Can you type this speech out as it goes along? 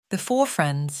The Four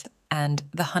Friends and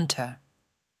the Hunter.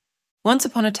 Once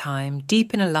upon a time,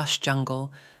 deep in a lush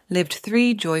jungle, lived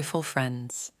three joyful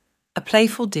friends: a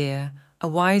playful deer, a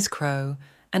wise crow,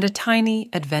 and a tiny,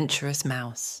 adventurous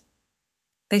mouse.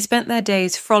 They spent their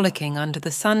days frolicking under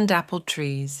the sun-dappled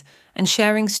trees and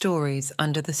sharing stories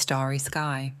under the starry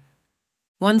sky.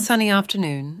 One sunny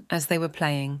afternoon, as they were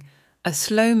playing, a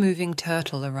slow-moving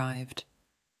turtle arrived.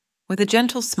 With a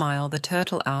gentle smile, the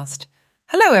turtle asked,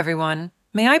 "Hello, everyone.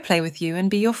 May I play with you and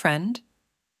be your friend?"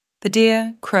 The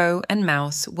deer, crow, and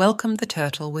mouse welcomed the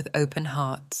turtle with open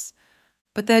hearts.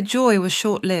 But their joy was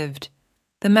short-lived.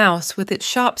 The mouse, with its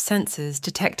sharp senses,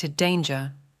 detected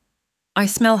danger. "I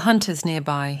smell hunters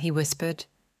nearby," he whispered.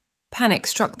 Panic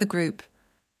struck the group.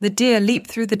 The deer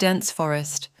leaped through the dense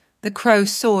forest, the crow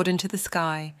soared into the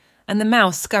sky, and the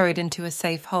mouse scurried into a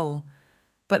safe hole.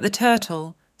 But the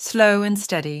turtle, slow and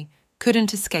steady,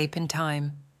 couldn't escape in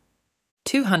time.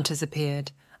 Two hunters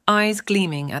appeared, eyes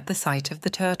gleaming at the sight of the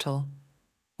turtle.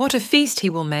 "What a feast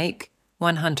he will make!"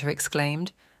 one hunter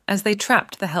exclaimed, as they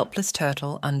trapped the helpless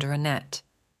turtle under a net.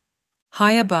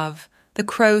 High above, the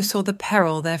crow saw the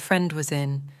peril their friend was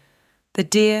in. The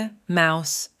deer,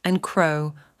 mouse, and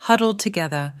crow huddled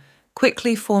together,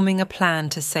 quickly forming a plan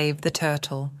to save the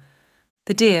turtle.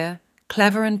 The deer,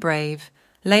 clever and brave,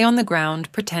 lay on the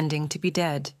ground pretending to be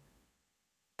dead.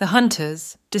 The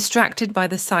hunters, distracted by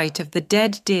the sight of the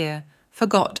dead deer,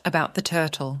 forgot about the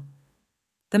turtle.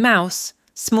 The mouse,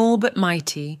 small but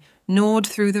mighty, gnawed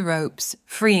through the ropes,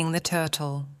 freeing the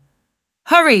turtle.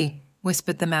 "Hurry!"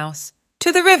 whispered the mouse.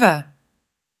 "To the river!"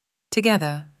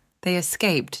 Together, they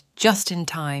escaped just in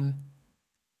time.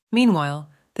 Meanwhile,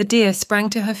 the deer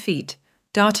sprang to her feet,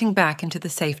 darting back into the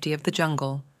safety of the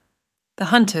jungle.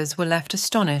 The hunters were left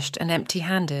astonished and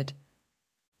empty-handed.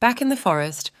 Back in the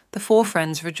forest, the four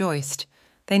friends rejoiced.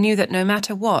 They knew that no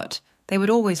matter what, they would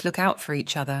always look out for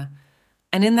each other.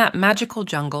 And in that magical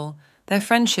jungle, their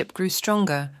friendship grew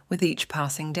stronger with each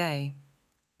passing day.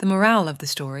 The morale of the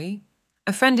story: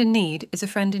 a friend in need is a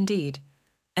friend indeed.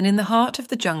 And in the heart of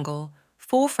the jungle,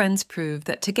 four friends proved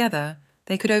that together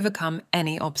they could overcome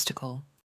any obstacle.